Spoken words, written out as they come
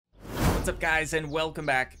What's up, guys, and welcome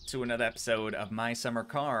back to another episode of My Summer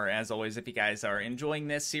Car. As always, if you guys are enjoying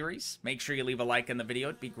this series, make sure you leave a like on the video.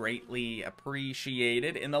 It'd be greatly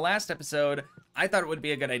appreciated. In the last episode, I thought it would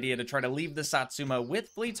be a good idea to try to leave the Satsuma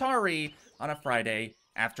with Fleetari on a Friday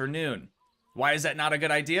afternoon. Why is that not a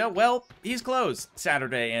good idea? Well, he's closed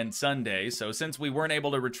Saturday and Sunday, so since we weren't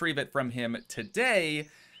able to retrieve it from him today,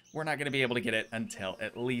 we're not going to be able to get it until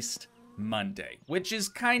at least Monday, which is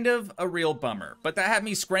kind of a real bummer. But that had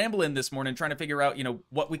me scrambling this morning trying to figure out,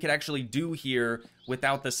 what we could actually do here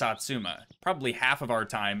without the Satsuma. Probably half of our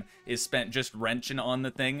time is spent just wrenching on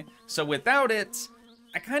the thing. So without it,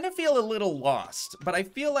 I kind of feel a little lost, but I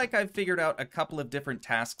feel like I've figured out a couple of different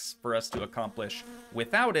tasks for us to accomplish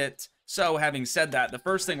without it. So having said that, the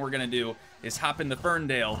first thing we're gonna do is hop into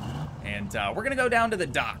Ferndale, and we're gonna go down to the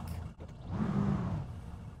dock.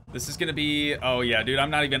 This is gonna be, oh yeah, dude, I'm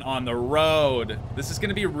not even on the road. This is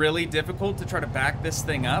gonna be really difficult to try to back this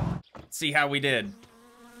thing up. Let's see how we did.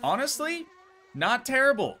 Honestly, not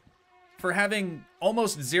terrible. For having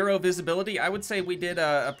almost zero visibility, I would say we did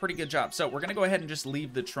a pretty good job. So we're gonna go ahead and just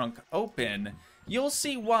leave the trunk open. You'll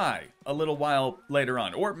see why a little while later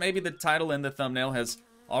on. Or maybe the title in the thumbnail has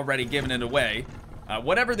already given it away.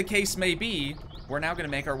 Whatever the case may be, we're now gonna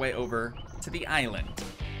make our way over to the island.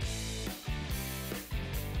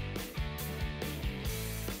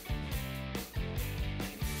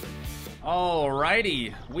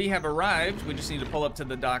 Alrighty, we have arrived. We just need to pull up to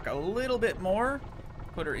the dock a little bit more,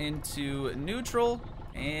 put her into neutral,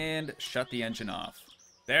 and shut the engine off.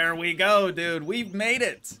 There we go, dude. We've made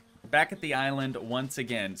it. Back at the island once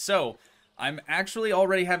again. So, I'm actually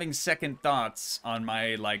already having second thoughts on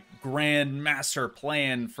my, grand master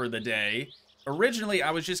plan for the day. Originally,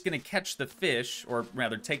 I was just going to catch the fish, or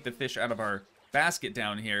rather take the fish out of our basket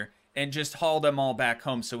down here, and just haul them all back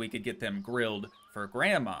home so we could get them grilled for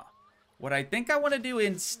Grandma. What I think I want to do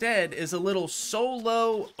instead is a little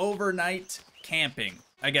solo overnight camping.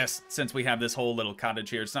 I guess since we have this whole little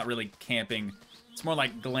cottage here, it's not really camping. It's more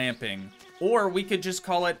like glamping. Or we could just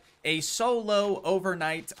call it a solo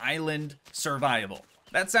overnight island survival.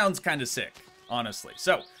 That sounds kind of sick, honestly.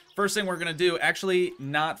 So, first thing we're going to do, actually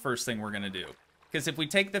not first thing we're going to do. Because if we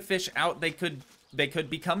take the fish out, they could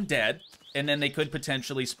become dead, and then they could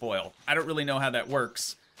potentially spoil. I don't really know how that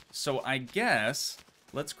works. So I guess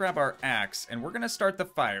let's grab our axe, and we're going to start the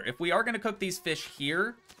fire. If we are going to cook these fish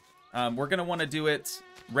here, we're going to want to do it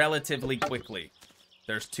relatively quickly.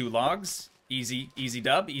 There's 2 logs. Easy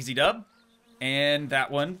dub, easy dub. And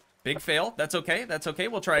that one, big fail. That's okay, that's okay.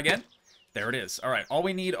 We'll try again. There it is. All right, all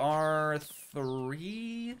we need are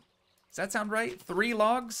 3... Does that sound right? 3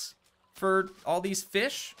 logs for all these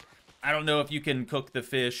fish? I don't know if you can cook the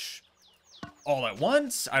fish all at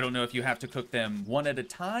once. I don't know if you have to cook them one at a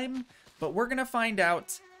time. But we're gonna find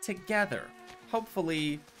out together.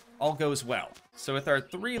 Hopefully, all goes well. So with our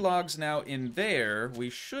 3 logs now in there,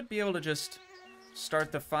 we should be able to just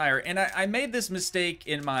start the fire. And I made this mistake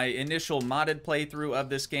in my initial modded playthrough of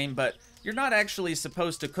this game, but you're not actually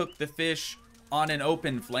supposed to cook the fish on an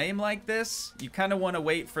open flame like this. You kind of want to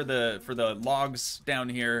wait for the logs down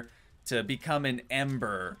here to become an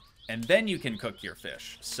ember, and then you can cook your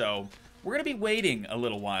fish. So we're going to be waiting a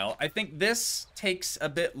little while. I think this takes a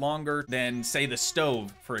bit longer than, say, the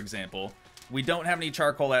stove, for example. We don't have any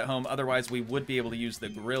charcoal at home, otherwise we would be able to use the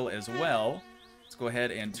grill as well. Let's go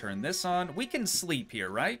ahead and turn this on. We can sleep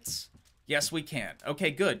here, right? Yes, we can.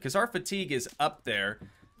 Okay, good, because our fatigue is up there.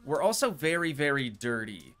 We're also very, very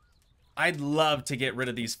dirty. I'd love to get rid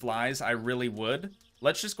of these flies. I really would.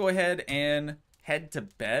 Let's just go ahead and head to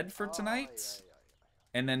bed for tonight.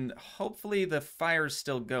 And then hopefully the fire's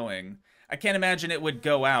still going. I can't imagine it would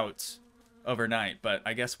go out overnight, but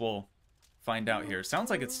I guess we'll find out here. Sounds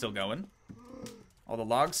like it's still going. All the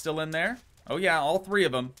logs still in there? Oh yeah, all 3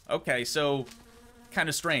 of them. Okay, so kind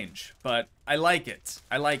of strange, but I like it.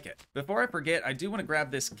 I like it. Before I forget, I do want to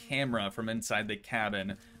grab this camera from inside the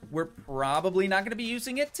cabin. We're probably not going to be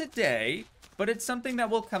using it today, but it's something that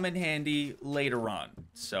will come in handy later on.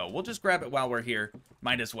 So we'll just grab it while we're here.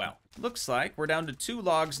 Might as well. Looks like we're down to 2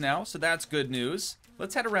 logs now, so that's good news.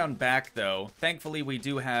 Let's head around back, though. Thankfully, we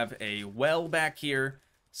do have a well back here,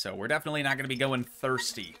 so we're definitely not going to be going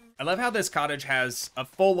thirsty. I love how this cottage has a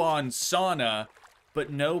full-on sauna, but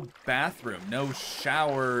no bathroom, no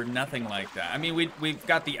shower, nothing like that. I mean, we've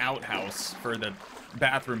got the outhouse for the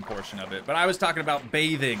bathroom portion of it, but I was talking about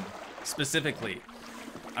bathing specifically.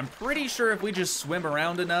 I'm pretty sure if we just swim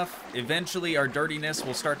around enough, eventually our dirtiness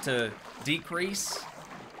will start to decrease.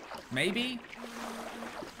 Maybe?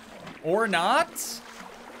 Or not?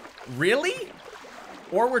 Really?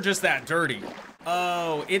 Or we're just that dirty.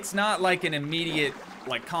 Oh, it's not like an immediate,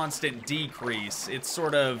 constant decrease. It's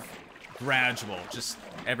sort of gradual, just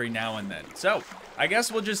every now and then. So, I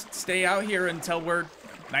guess we'll just stay out here until we're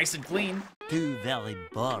nice and clean. 2 very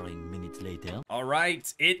boring minutes later. All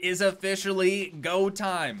right, it is officially go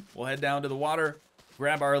time. We'll head down to the water,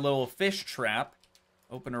 grab our little fish trap,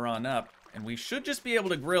 open her on up, and we should just be able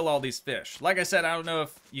to grill all these fish. Like I said, I don't know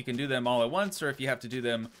if you can do them all at once or if you have to do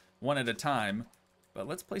them one at a time. But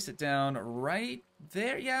let's place it down right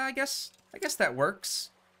there. Yeah, I guess that works.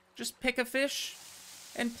 Just pick a fish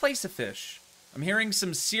and place a fish. I'm hearing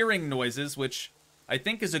some searing noises, which I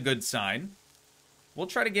think is a good sign. We'll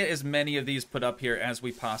try to get as many of these put up here as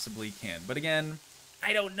we possibly can. But again,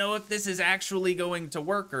 I don't know if this is actually going to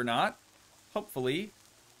work or not. Hopefully,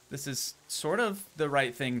 this is sort of the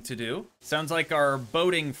right thing to do. Sounds like our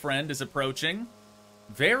boating friend is approaching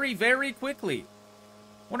very, very quickly.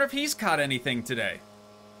 Wonder if he's caught anything today.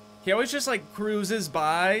 He always just like cruises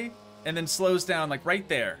by and then slows down like right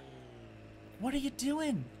there. What are you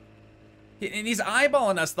doing? And he's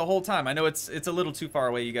eyeballing us the whole time. I know it's a little too far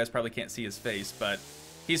away. You guys probably can't see his face, but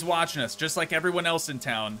he's watching us just like everyone else in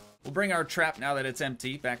town. We'll bring our trap, now that it's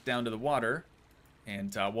empty, back down to the water.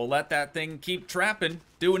 And we'll let that thing keep trapping,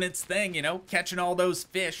 doing its thing, you know, catching all those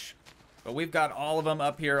fish. But we've got all of them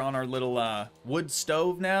up here on our little wood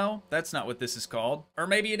stove now. That's not what this is called. Or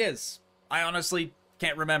maybe it is. I honestly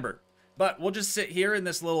can't remember. But we'll just sit here in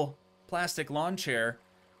this little plastic lawn chair,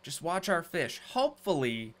 just watch our fish.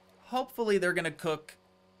 Hopefully they're gonna cook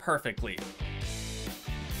perfectly.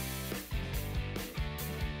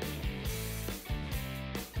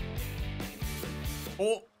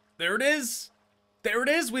 Oh, there it is. There it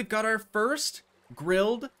is. We've got our first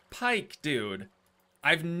grilled pike, dude.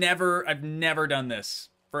 I've never done this.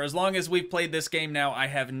 For as long as we've played this game now, I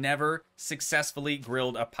have never successfully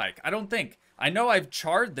grilled a pike. I don't think. I know I've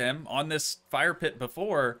charred them on this fire pit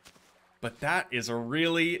before, but that is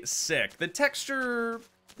really sick. The texture,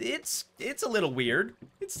 it's a little weird.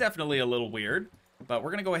 It's definitely a little weird, but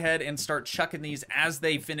we're gonna go ahead and start chucking these as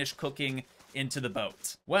they finish cooking into the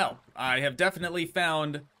boat. Well, I have definitely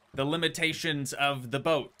found the limitations of the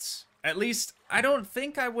boat. At least, I don't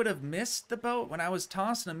think I would have missed the boat when I was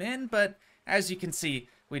tossing them in, but as you can see,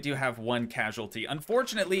 we do have one casualty.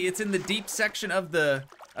 Unfortunately, it's in the deep section of the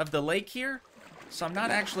lake here, so I'm not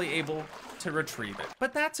actually able to retrieve it.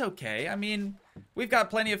 But that's okay. I mean, we've got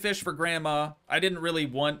plenty of fish for Grandma. I didn't really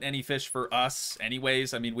want any fish for us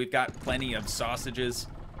anyways. I mean, we've got plenty of sausages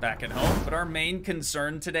back at home. But our main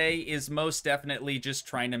concern today is most definitely just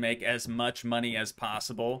trying to make as much money as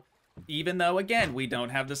possible. Even though, again, we don't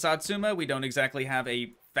have the Satsuma, we don't exactly have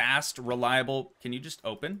a fast, reliable... Can you just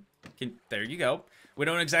open? There you go. We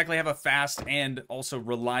don't exactly have a fast and also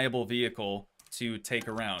reliable vehicle to take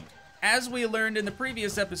around. As we learned in the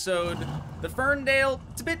previous episode, the Ferndale,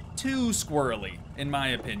 it's a bit too squirrely, in my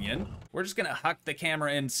opinion. We're just gonna huck the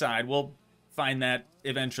camera inside. We'll find that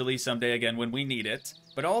eventually someday again when we need it.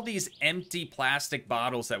 But all these empty plastic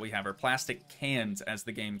bottles that we have, or plastic cans as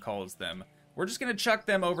the game calls them, we're just gonna chuck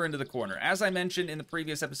them over into the corner. As I mentioned in the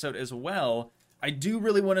previous episode as well, I do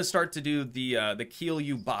really want to start to do the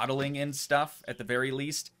Keelyu bottling and stuff, at the very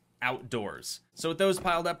least, outdoors. So with those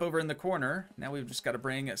piled up over in the corner, now we've just got to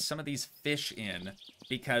bring some of these fish in,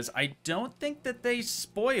 because I don't think that they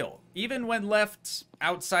spoil. Even when left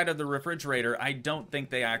outside of the refrigerator, I don't think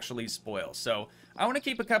they actually spoil. So I want to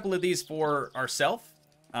keep a couple of these for ourselves,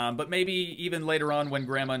 but maybe even later on when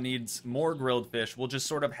Grandma needs more grilled fish, we'll just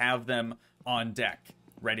sort of have them on deck,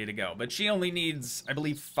 ready to go. But she only needs, I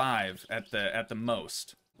believe, 5 at the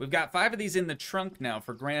most. We've got 5 of these in the trunk now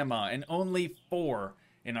for Grandma, and only 4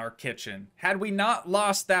 in our kitchen. Had we not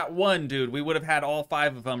lost that one, dude, we would have had all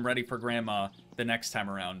 5 of them ready for Grandma the next time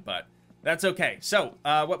around, but that's okay. So,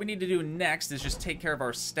 what we need to do next is just take care of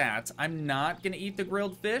our stats. I'm not gonna eat the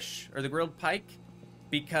grilled fish, or the grilled pike,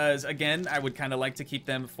 because, again, I would kind of like to keep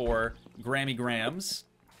them for Grammy Grams.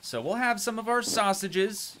 So we'll have some of our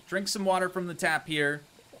sausages, drink some water from the tap here,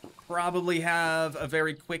 probably have a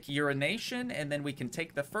very quick urination, and then we can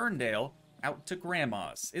take the Ferndale out to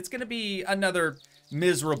Grandma's. It's gonna be another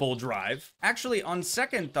miserable drive. Actually, on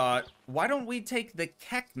second thought, why don't we take the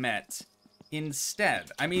Kekmet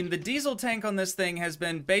instead? I mean, the diesel tank on this thing has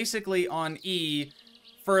been basically on E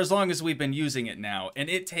for as long as we've been using it now, and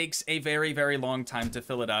it takes a very, very long time to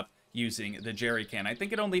fill it up using the jerry can. I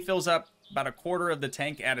think it only fills up about a quarter of the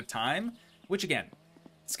tank at a time, which again,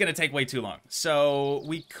 it's gonna take way too long. So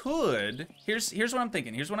we could, here's what I'm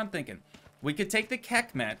thinking. We could take the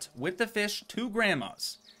Kekmet with the fish to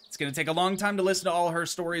Grandma's. It's gonna take a long time to listen to all her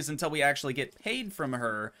stories until we actually get paid from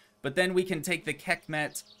her, but then we can take the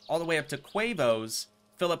Kekmet all the way up to Quavo's,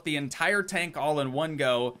 fill up the entire tank all in one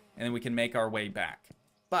go, and then we can make our way back.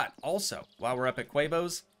 But also, while we're up at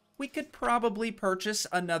Quavo's, we could probably purchase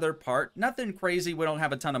another part. Nothing crazy, we don't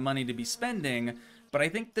have a ton of money to be spending, but I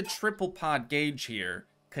think the triple pod gauge here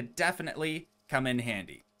could definitely come in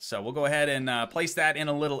handy. So we'll go ahead and place that in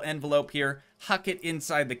a little envelope here, huck it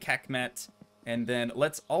inside the Kekmet, and then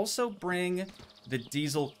let's also bring the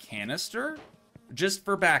diesel canister just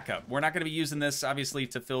for backup. We're not going to be using this, obviously,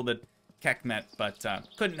 to fill the Kekmet, but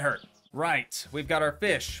couldn't hurt. Right, we've got our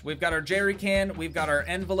fish, we've got our jerry can, we've got our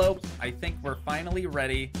envelope. I think we're finally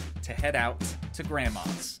ready to head out to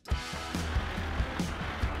Grandma's.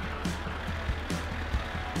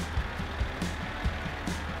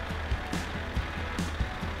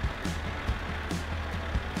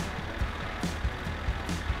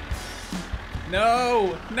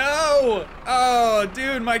 No, no! Oh,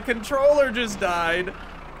 dude, my controller just died.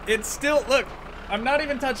 It's still, look, I'm not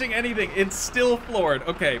even touching anything. It's still floored.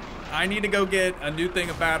 Okay, I need to go get a new thing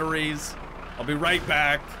of batteries. I'll be right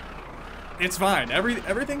back. It's fine,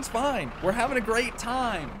 everything's fine. We're having a great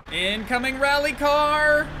time. Incoming rally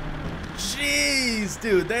car. Jeez,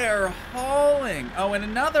 dude, they are hauling. Oh, and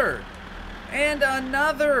another. And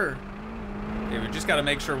another. Okay, we just gotta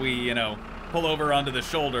make sure we, you know, pull over onto the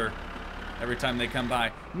shoulder every time they come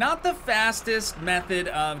by. Not the fastest method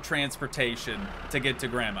of transportation to get to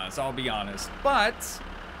Grandma's, I'll be honest. But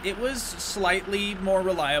it was slightly more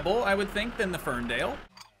reliable, I would think, than the Ferndale.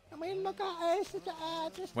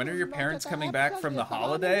 When are your parents coming back from the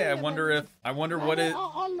holiday? I wonder what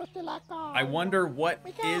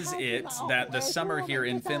is it that the summer here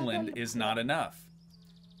in Finland is not enough?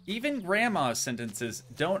 Even Grandma's sentences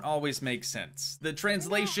don't always make sense. The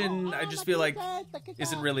translation, I just feel like,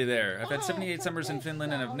 isn't really there. I've had 78 summers in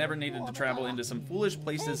Finland and I've never needed to travel into some foolish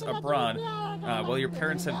places abroad. Well, your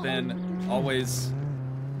parents have been always...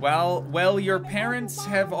 Well, your parents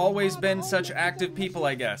have always been such active people,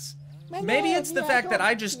 I guess. Maybe it's the fact that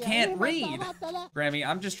I just can't read. Grammy,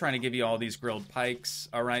 I'm just trying to give you all these grilled pikes,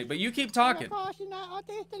 all right? But you keep talking.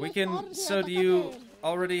 We can... So do you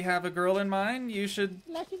already have a girl in mind? You should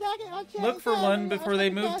look for one before they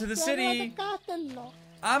move to the city.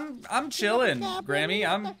 I'm chilling,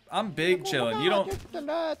 Grammy. I'm big chilling. You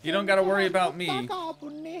don't gotta worry about me.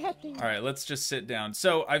 All right, let's just sit down.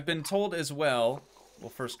 So I've been told as well. We'll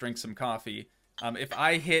first drink some coffee. If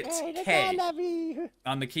I hit K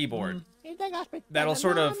on the keyboard, that'll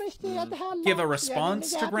sort of give a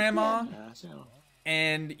response to Grandma.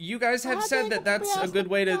 And you guys have said that that's a good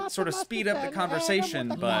way to sort of speed up the conversation,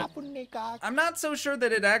 but I'm not so sure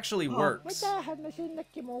that it actually works.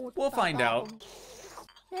 We'll find out.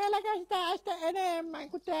 Sielläkö sitä sitä enemmän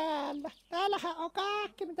kuin täällä. Täällähän on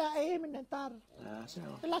kaikki, mitä ihminen tarvitsee.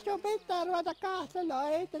 Kyllä sun pitää ruveta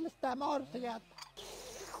kahtelemaan, ei tällä sitä morsiata.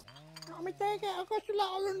 No mitenkä, onko sulla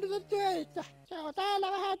ollut niitä töitä? Se on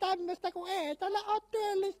täällä vähän tämmöistä, kun ei täällä ole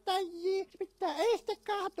työllistäjiä. Pitää itse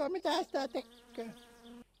kahtoa, mitä sitä tekee.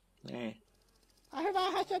 Niin.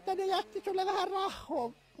 Hyvähän se, että ne jätti sulle vähän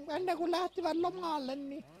rahaa. Ennen kuin lähtivät lomalle,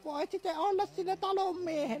 niin voit sitten olla siinä talon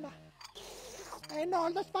miehenä. Ei ne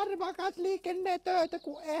oltais varmaankaan liikennetöitä,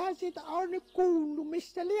 kun eihän siitä ole nyt kuullut,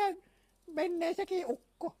 missä lien menee sekin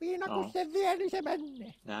ukko. Viinakussen vie, niin se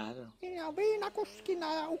menee. Siinä on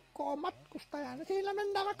viinakuskina ja ukko on matkustajana. Siinä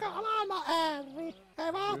mennään vaikka maailman ääriin.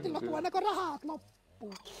 Ei vaatilla tuonne, kun rahat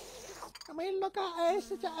loppuu.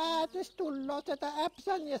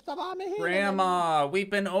 Grandma, we've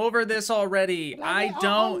been over this already. I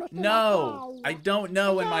don't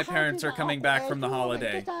know when my parents are coming back from the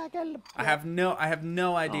holiday. I have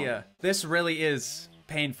no idea. This really is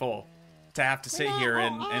painful to have to sit here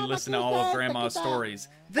and listen to all of Grandma's stories.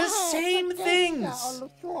 The same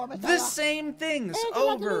things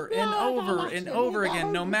over and over and over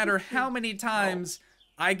again, no matter how many times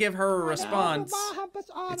I give her a response,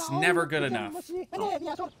 it's never good enough.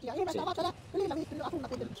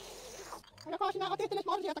 Joka sinä otit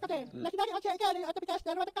morsiata käteen. Sitäkin on se ikäinen, että pitäisi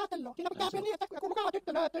ruveta katselua. Siinä pitää niin, että kun mukava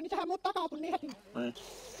tyttö löytyy, niin sehän muuttaa kaupungin heti.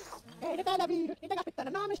 Ei ne täällä viihdy. Niitä pitää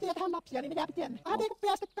ne naamisti ja tehdä lapsia, niin ne jääpi tienne. Ahti kun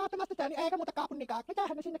päästä kaattamasta tää, niin eikä muuta kaupunnikaan.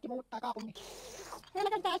 Mitähän ne sinnekin muuttaa kaupungin.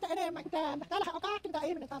 Sielläkään tää sitä enemmän kuin täällä. Täällähän on kaikki, mitä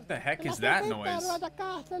ihminen tarvitsee. What the heck is that noise?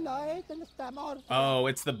 Oh,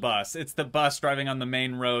 it's the bus. It's the bus driving on the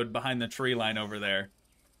main road behind the tree line over there.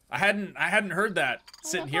 I hadn't heard that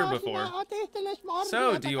sitting here before.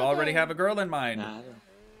 So, do you already have a girl in mind?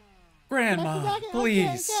 Grandma,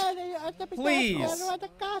 please. Please.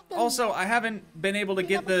 Also, I haven't been able to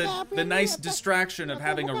get the nice distraction of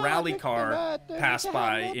having a rally car pass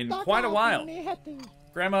by in quite a while.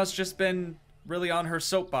 Grandma's just been really on her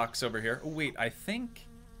soapbox over here. Oh, wait, I think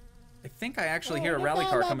I actually hear a rally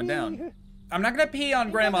car coming down. I'm not gonna pee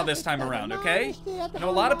on Grandma this time around, okay? I know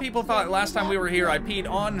a lot of people thought last time we were here I peed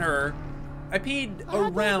on her, I peed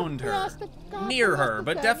around her, near her,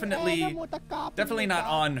 but definitely not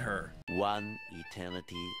on her. One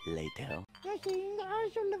eternity later.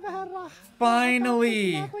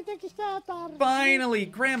 Finally! Finally!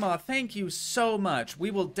 Grandma, thank you so much.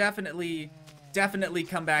 We will definitely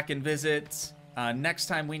come back and visit. Next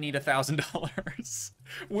time we need $1,000.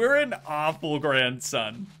 We're an awful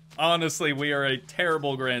grandson. Honestly, we are a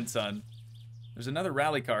terrible grandson. There's another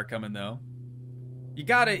rally car coming, though. You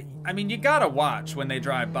gotta watch when they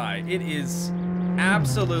drive by. It is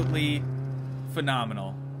absolutely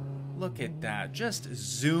phenomenal. Look at that. Just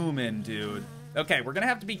zoom in, dude. Okay, we're gonna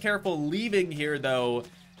have to be careful leaving here, though,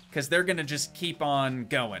 because they're gonna just keep on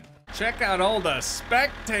going. Check out all the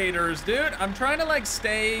spectators, dude. I'm trying to, like,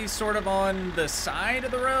 stay sort of on the side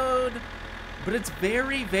of the road, but it's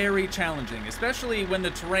very, very challenging, especially when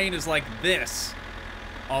the terrain is like this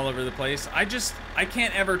all over the place. I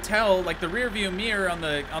can't ever tell, like, the rear view mirror on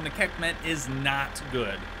the Kekmet is not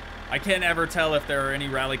good. I can't ever tell if there are any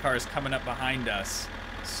rally cars coming up behind us.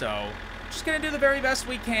 So, just gonna do the very best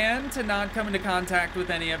we can to not come into contact with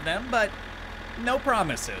any of them, but no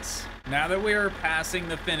promises. Now that we're passing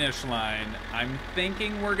the finish line, I'm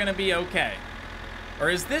thinking we're gonna be okay. Or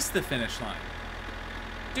is this the finish line?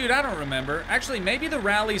 Dude, I don't remember. Actually, maybe the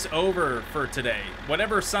rally's over for today.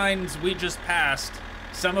 Whatever signs we just passed,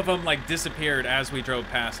 some of them, like, disappeared as we drove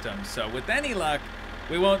past them. So with any luck,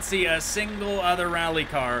 we won't see a single other rally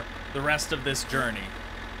car the rest of this journey.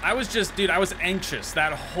 I was anxious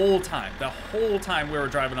that whole time. The whole time we were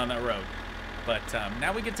driving on that road. But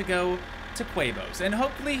now we get to go to Quavo's. And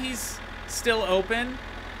hopefully he's still open.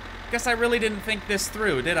 Guess I really didn't think this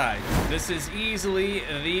through, did I? This is easily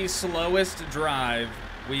the slowest drive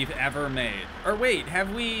we've ever made. Or wait,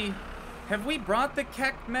 have we brought the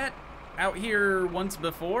Kekmet out here once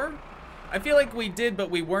before? I feel like we did, but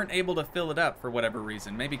we weren't able to fill it up for whatever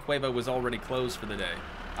reason. Maybe Quavo was already closed for the day.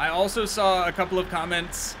 I also saw a couple of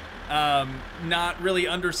comments not really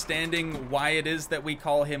understanding why it is that we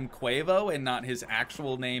call him Quavo and not his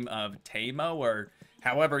actual name of Tamo, or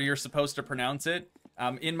however you're supposed to pronounce it.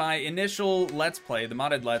 In my initial Let's Play, the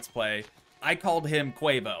modded Let's Play, I called him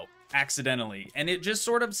Quavo accidentally, and it just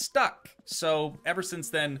sort of stuck. So ever since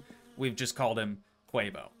then, we've just called him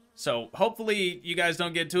Quavo. So hopefully you guys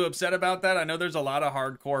don't get too upset about that. I know there's a lot of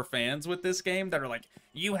hardcore fans with this game that are like,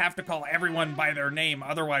 you have to call everyone by their name,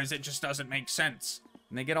 otherwise it just doesn't make sense.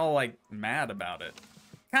 And they get all, like, mad about it.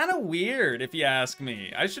 Kind of weird, if you ask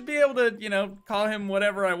me. I should be able to, you know, call him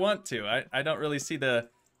whatever I want to. I don't really see the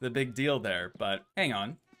big deal there, but hang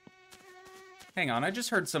on. Hang on, I just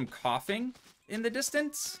heard some coughing in the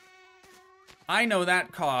distance. I know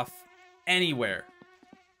that cough anywhere.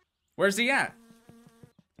 Where's he at?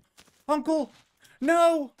 Uncle!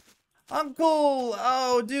 No! Uncle!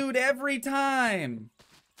 Oh, dude, every time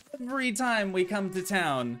we come to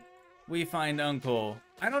town, we find Uncle.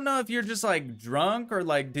 I don't know if you're just, like, drunk or,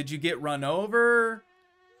 like, did you get run over?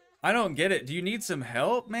 I don't get it. Do you need some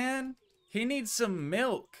help, man? He needs some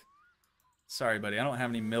milk. Sorry, buddy, I don't have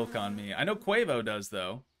any milk on me. I know Quavo does,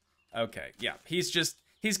 though. Okay, yeah, he's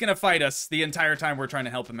gonna fight us the entire time we're trying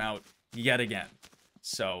to help him out yet again.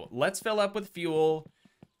 So, let's fill up with fuel.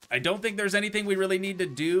 I don't think there's anything we really need to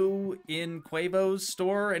do in Quavo's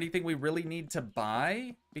store, anything we really need to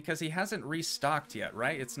buy, because he hasn't restocked yet,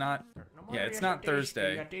 right? It's not, yeah, it's not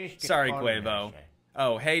Thursday. Sorry, Quavo.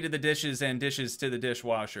 Oh, hey to the dishes and dishes to the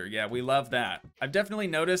dishwasher. Yeah, we love that. I've definitely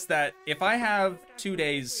noticed that if I have 2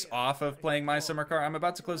 days off of playing My Summer Car, I'm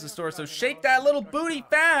about to close the store, so shake that little booty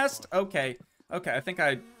fast! Okay, I think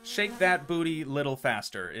I shake that booty little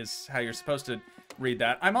faster is how you're supposed to read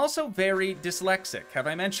that. I'm also very dyslexic. Have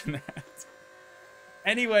I mentioned that?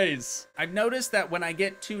 Anyways, I've noticed that when I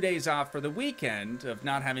get 2 days off for the weekend of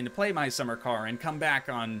not having to play My Summer Car and come back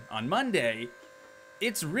on Monday,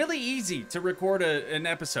 it's really easy to record an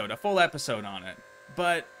episode, a full episode on it.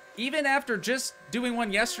 But even after just doing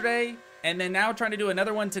one yesterday and then now trying to do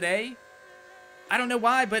another one today, I don't know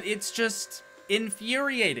why, but it's just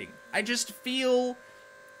infuriating. I just feel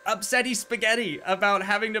upsetty spaghetti about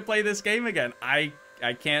having to play this game again. I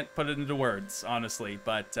can't put it into words, honestly,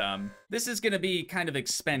 but this is gonna be kind of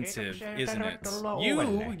expensive, isn't it?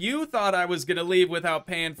 You thought I was gonna leave without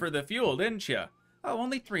paying for the fuel, didn't you? Oh,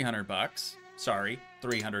 only 300 bucks. Sorry,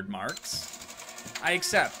 300 marks. I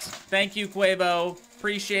accept. Thank you, Quavo.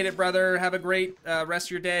 Appreciate it, brother. Have a great rest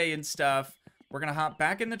of your day and stuff. We're gonna hop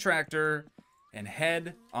back in the tractor and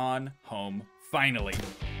head on home, finally.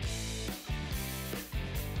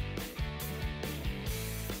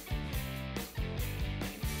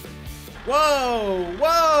 Whoa,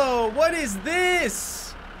 whoa, what is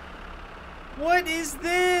this? What is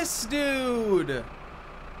this, dude?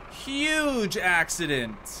 Huge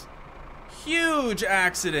accident. Huge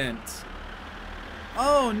accident.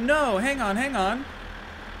 Oh no, hang on, hang on.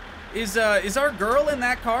 Is our girl in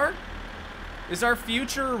that car? Is our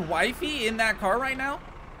future wifey in that car right now?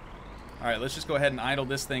 All right, let's just go ahead and idle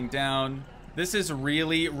this thing down. This is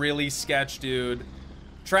really, really sketch, dude.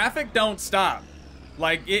 Traffic don't stop.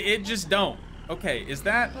 Like, it just don't. Okay, is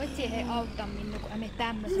that... No.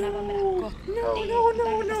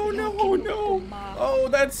 Oh,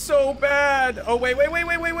 that's so bad. Oh, wait.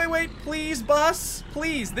 Please, bus.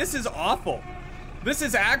 Please, this is awful. This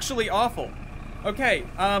is actually awful. Okay,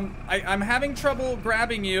 I'm having trouble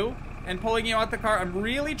grabbing you and pulling you out the car. I'm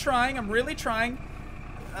really trying.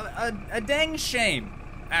 A dang shame,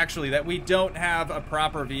 actually, that we don't have a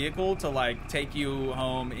proper vehicle to, like, take you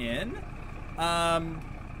home in.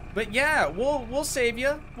 But yeah, we'll save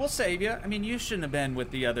you. We'll save you. I mean, you shouldn't have been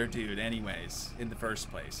with the other dude anyways in the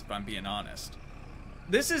first place, if I'm being honest.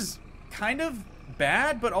 This is kind of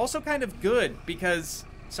bad, but also kind of good because,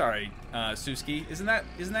 sorry, Toogii, isn't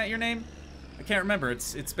that your name? I can't remember.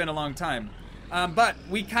 It's been a long time. But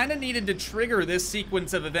we kind of needed to trigger this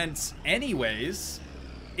sequence of events anyways.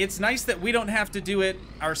 It's nice that we don't have to do it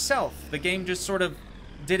ourselves. The game just sort of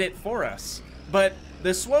did it for us. But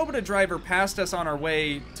the Swoboda driver passed us on our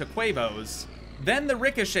way to Quavo's, then the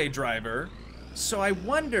Ricochet driver. So I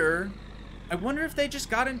wonder if they just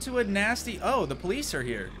got into a nasty... Oh, the police are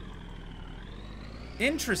here.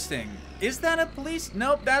 Interesting. Is that a police?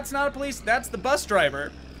 Nope, that's not a police. That's the bus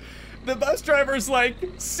driver. The bus driver's like,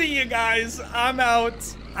 see you guys, I'm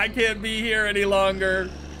out. I can't be here any longer.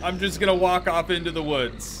 I'm just gonna walk off into the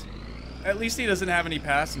woods. At least he doesn't have any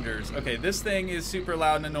passengers. Okay, this thing is super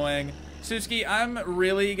loud and annoying. Toogii, I'm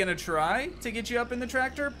really gonna try to get you up in the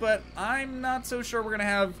tractor, but I'm not so sure we're gonna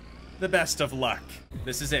have the best of luck.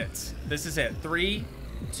 This is it. This is it. 3,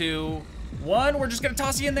 2, 1. We're just gonna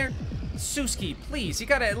toss you in there. Toogii, please, you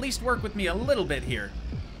gotta at least work with me a little bit here.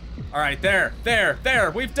 All right, there.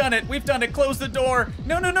 We've done it. Close the door.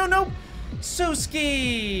 No.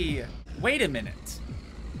 Toogii. Wait a minute.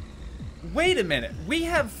 We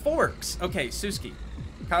have forks. Okay, Toogii,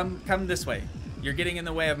 come this way. You're getting in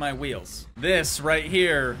the way of my wheels. This right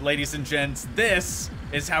here, ladies and gents, this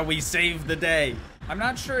is how we save the day. I'm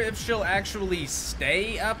not sure if she'll actually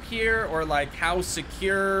stay up here or like how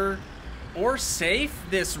secure or safe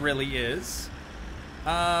this really is.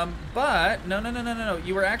 But no.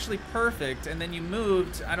 You were actually perfect and then you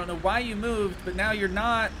moved. I don't know why you moved, but now you're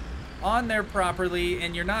not on there properly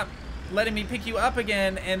and you're not letting me pick you up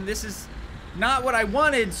again. And this is not what I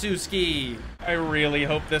wanted, Toogii. I really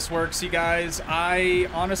hope this works, you guys. I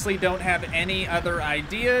honestly don't have any other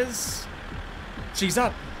ideas. She's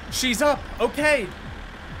up. Okay.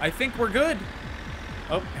 I think we're good.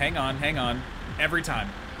 Oh, hang on. Every time.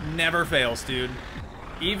 Never fails, dude.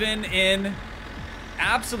 Even in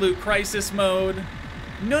absolute crisis mode.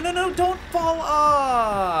 No, don't fall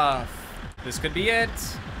off. This could be it.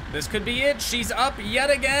 She's up yet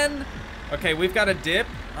again. Okay, we've got a dip.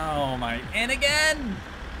 Oh my, and again!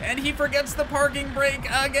 And he forgets the parking brake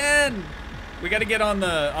again! We gotta get on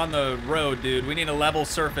the road, dude. We need a level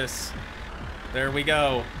surface. There we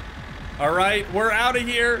go. All right, we're out of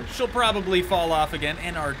here. She'll probably fall off again.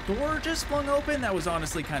 And our door just flung open. That was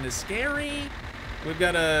honestly kind of scary. We've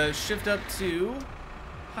gotta shift up to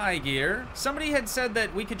high gear. Somebody had said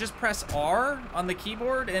that we could just press R on the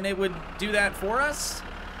keyboard and it would do that for us.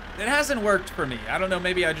 It hasn't worked for me. I don't know,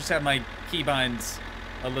 maybe I just have my keybinds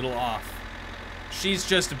a little off. She's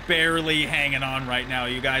just barely hanging on right now,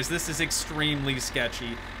 you guys. This is extremely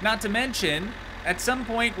sketchy. Not to mention, at some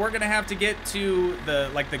point, we're gonna have to get to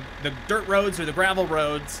the dirt roads or the gravel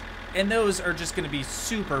roads, and those are just gonna be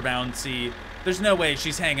super bouncy. There's no way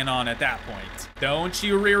she's hanging on at that point. Don't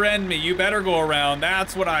you rear end me, you better go around.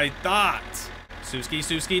 That's what I thought.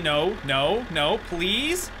 Toogii, no,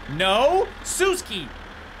 please, no, Toogii.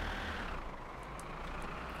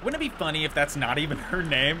 Wouldn't it be funny if that's not even her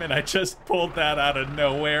name and I just pulled that out of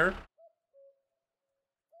nowhere?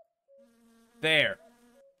 There.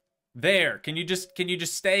 Can you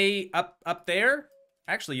just stay up there?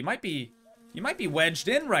 Actually, you might be wedged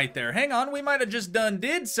in right there. Hang on, we might have just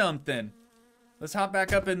did something. Let's hop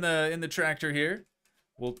back up in the tractor here.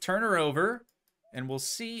 We'll turn her over and we'll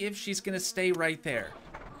see if she's gonna stay right there.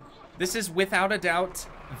 This is without a doubt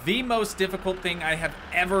the most difficult thing I have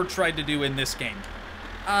ever tried to do in this game.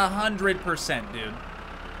 100%, dude.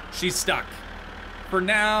 She's stuck. For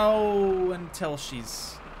now, until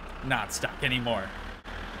she's not stuck anymore.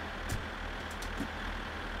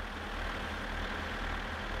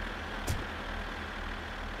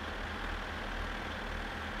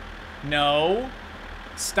 No.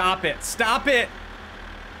 Stop it. Stop it.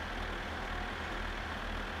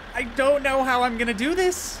 I don't know how I'm gonna do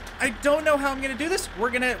this. I don't know how I'm gonna do this.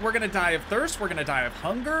 We're gonna die of thirst. We're gonna die of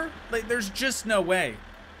hunger. Like, there's just no way.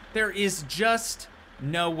 There is just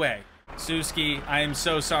no way. Toogii, I am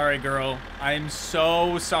so sorry, girl. I am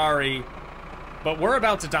so sorry. But we're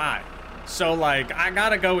about to die. So, like, I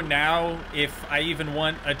gotta go now if I even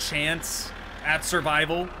want a chance at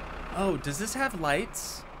survival. Oh, does this have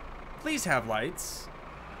lights? Please have lights.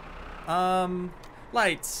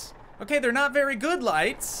 Lights. Okay, they're not very good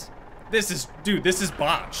lights. Dude, this is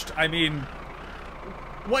botched. I mean,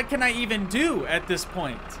 what can I even do at this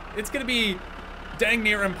point? It's gonna be dang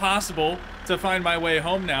near impossible to find my way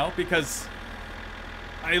home now because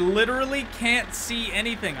I literally can't see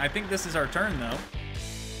anything. I think this is our turn, though.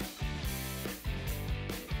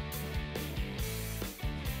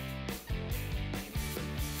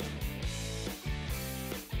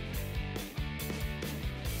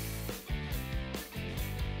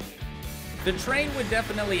 The train would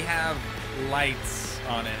definitely have lights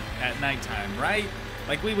on it at nighttime, right?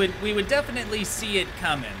 Like, we would definitely see it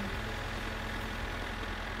coming.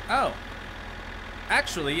 Oh.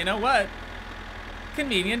 Actually, you know what?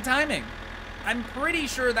 Convenient timing. I'm pretty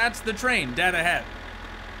sure that's the train dead ahead.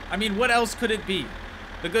 I mean, what else could it be?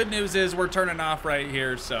 The good news is we're turning off right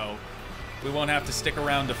here, so we won't have to stick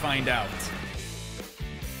around to find out.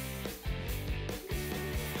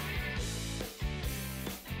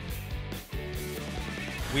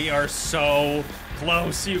 We are so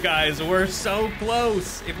close, you guys. We're so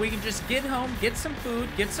close. If we can just get home, get some food,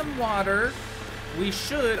 get some water, we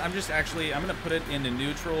should. I'm gonna put it into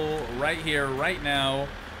neutral right here, right now.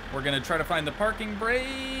 We're gonna try to find the parking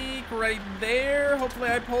brake right there. Hopefully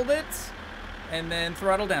I pulled it. And then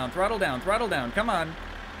throttle down, throttle down, throttle down. Come on.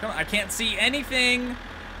 Come on. I can't see anything.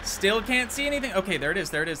 Still can't see anything. Okay, there it is,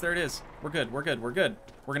 there it is, there it is. We're good, we're good, we're good.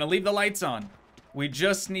 We're gonna leave the lights on. We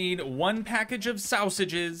just need one package of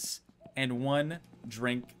sausages and one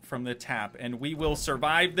drink from the tap, and we will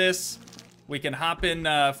survive this. We can hop in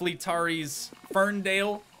Fleetari's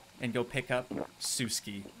Ferndale and go pick up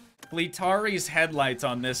Toogii. Fleetari's headlights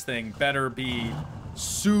on this thing better be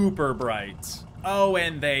super bright. Oh,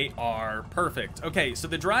 and they are perfect. Okay, so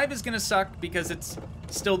the drive is gonna suck because it's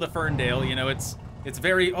still the Ferndale. You know, it's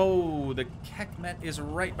very, oh, the Kekmet is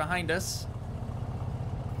right behind us.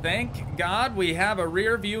 Thank God we have a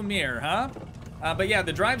rear view mirror, huh? But yeah,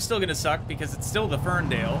 the drive's still gonna suck because it's still the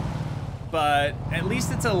Ferndale, but at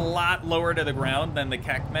least it's a lot lower to the ground than the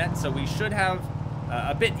Kekmet, so we should have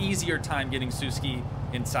a bit easier time getting Toogii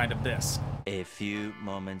inside of this. A few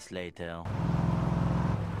moments later.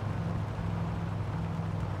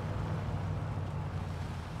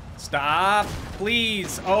 Stop,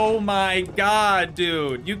 please. Oh my God,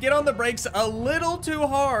 dude. You get on the brakes a little too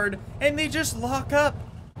hard and they just lock up.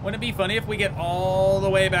 Wouldn't it be funny if we get all the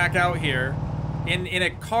way back out here in a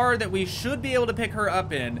car that we should be able to pick her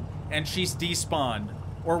up in and she's despawned?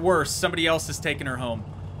 Or worse, somebody else has taken her home.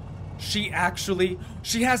 She hasn't.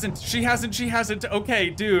 Okay,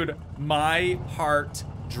 dude, my heart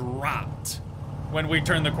dropped when we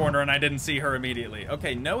turned the corner and I didn't see her immediately.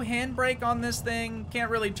 Okay, no handbrake on this thing. Can't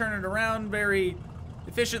really turn it around very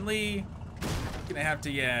efficiently. Gonna have to,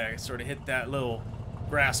 yeah, sort of hit that little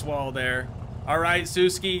grass wall there. All right,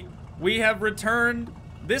 Toogii, we have returned,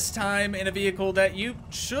 this time in a vehicle that you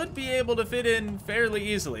should be able to fit in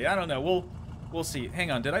fairly easily. I don't know, we'll see.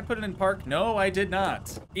 Hang on, did I put it in park? No, I did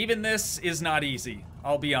not. Even this is not easy,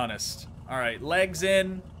 I'll be honest. All right, legs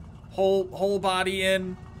in, whole body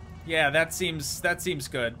in. Yeah, that seems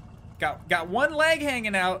good. Got one leg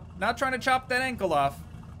hanging out, not trying to chop that ankle off.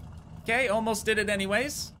 Okay, almost did it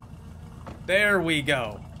anyways. There we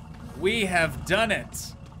go. We have done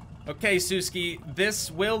it. Okay, Toogii,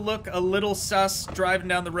 this will look a little sus driving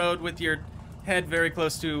down the road with your head very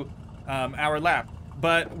close to our lap.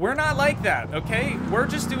 But we're not like that, okay? We're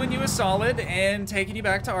just doing you a solid and taking you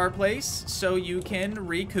back to our place so you can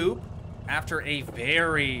recoup after a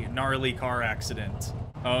very gnarly car accident.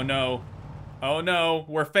 Oh no. Oh no,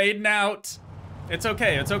 we're fading out. It's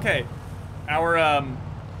okay, it's okay. Our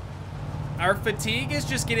fatigue is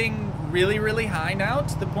just getting really, really high now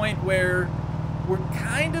to the point where we're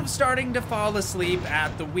kind of starting to fall asleep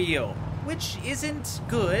at the wheel, which isn't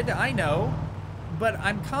good, I know, but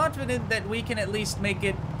I'm confident that we can at least make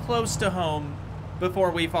it close to home before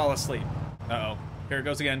we fall asleep. Uh-oh, here it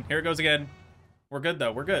goes again, here it goes again. We're good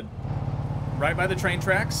though, we're good. Right by the train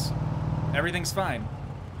tracks, everything's fine.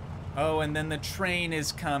 Oh, and then the train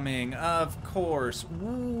is coming, of course.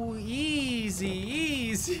 Ooh, easy,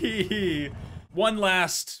 easy. One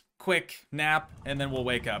last quick nap, and then we'll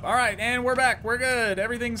wake up. All right, and we're back. We're good.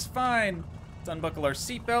 Everything's fine. Let's unbuckle our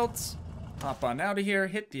seatbelts. Hop on out of here.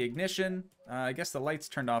 Hit the ignition. I guess the lights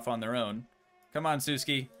turned off on their own. Come on,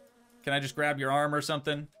 Toogii. Can I just grab your arm or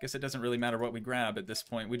something? Guess it doesn't really matter what we grab at this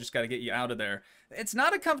point. We just got to get you out of there. It's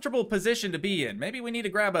not a comfortable position to be in. Maybe we need to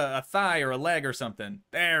grab a thigh or a leg or something.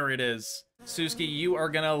 There it is. Toogii, you are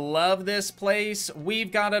going to love this place.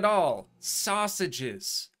 We've got it all.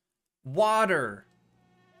 Sausages. Water.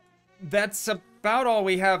 That's about all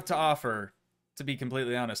we have to offer, to be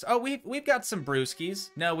completely honest. Oh, we've got some brewskis.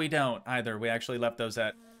 No, we don't either. We actually left those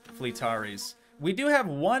at Fleetari's. We do have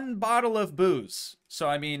 1 bottle of booze. So,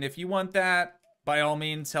 I mean, if you want that, by all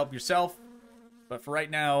means, help yourself. But for right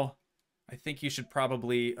now, I think you should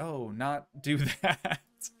probably... Oh, not do that.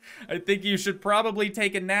 I think you should probably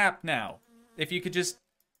take a nap now. If you could just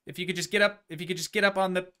get up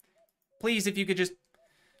on the... Please, if you could just...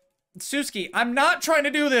 Toogii, I'm not trying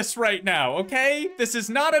to do this right now, okay? This is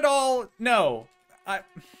not at all... No.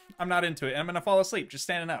 I'm not into it. I'm gonna fall asleep just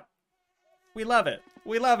standing up. We love it.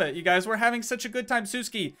 We love it, you guys. We're having such a good time.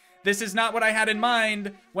 Toogii, this is not what I had in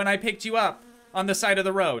mind when I picked you up on the side of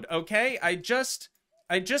the road, okay? I just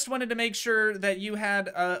wanted to make sure that you had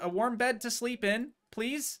a warm bed to sleep in.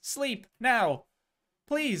 Please, sleep now.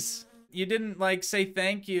 Please. You didn't, like, say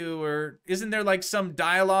thank you, or isn't there, like, some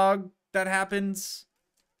dialogue that happens?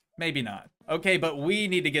 Maybe not. Okay, but we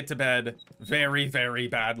need to get to bed very, very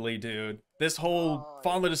badly, dude. This whole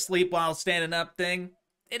falling asleep while standing up thing,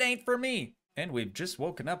 it ain't for me. And we've just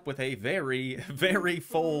woken up with a very, very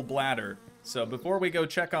full bladder. So before we go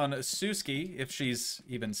check on Toogii, if she's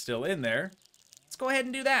even still in there, let's go ahead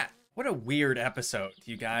and do that. What a weird episode,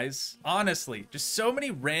 you guys. Honestly, just so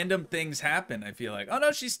many random things happen, I feel like. Oh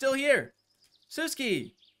no, she's still here.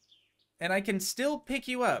 Toogii! And I can still pick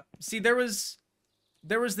you up. See, there was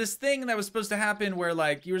this thing that was supposed to happen where,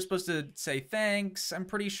 like, you were supposed to say thanks, I'm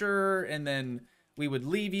pretty sure, and then we would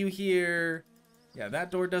leave you here. Yeah,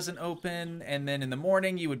 that door doesn't open, and then in the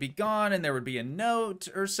morning you would be gone and there would be a note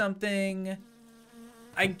or something.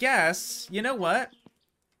 I guess, you know what?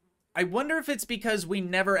 I wonder if it's because we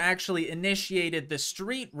never actually initiated the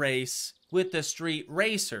street race with the street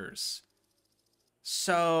racers.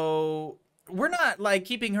 So, we're not, like,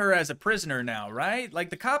 keeping her as a prisoner now, right? Like,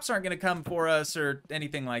 the cops aren't gonna come for us or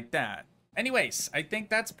anything like that. Anyways, I think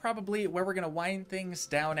that's probably where we're gonna wind things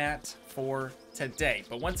down at for today.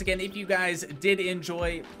 But once again, if you guys did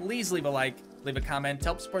enjoy, please leave a like, leave a comment to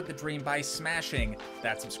help support the dream by smashing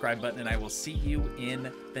that subscribe button, and I will see you in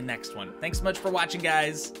the next one. Thanks so much for watching,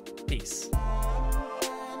 guys. Peace.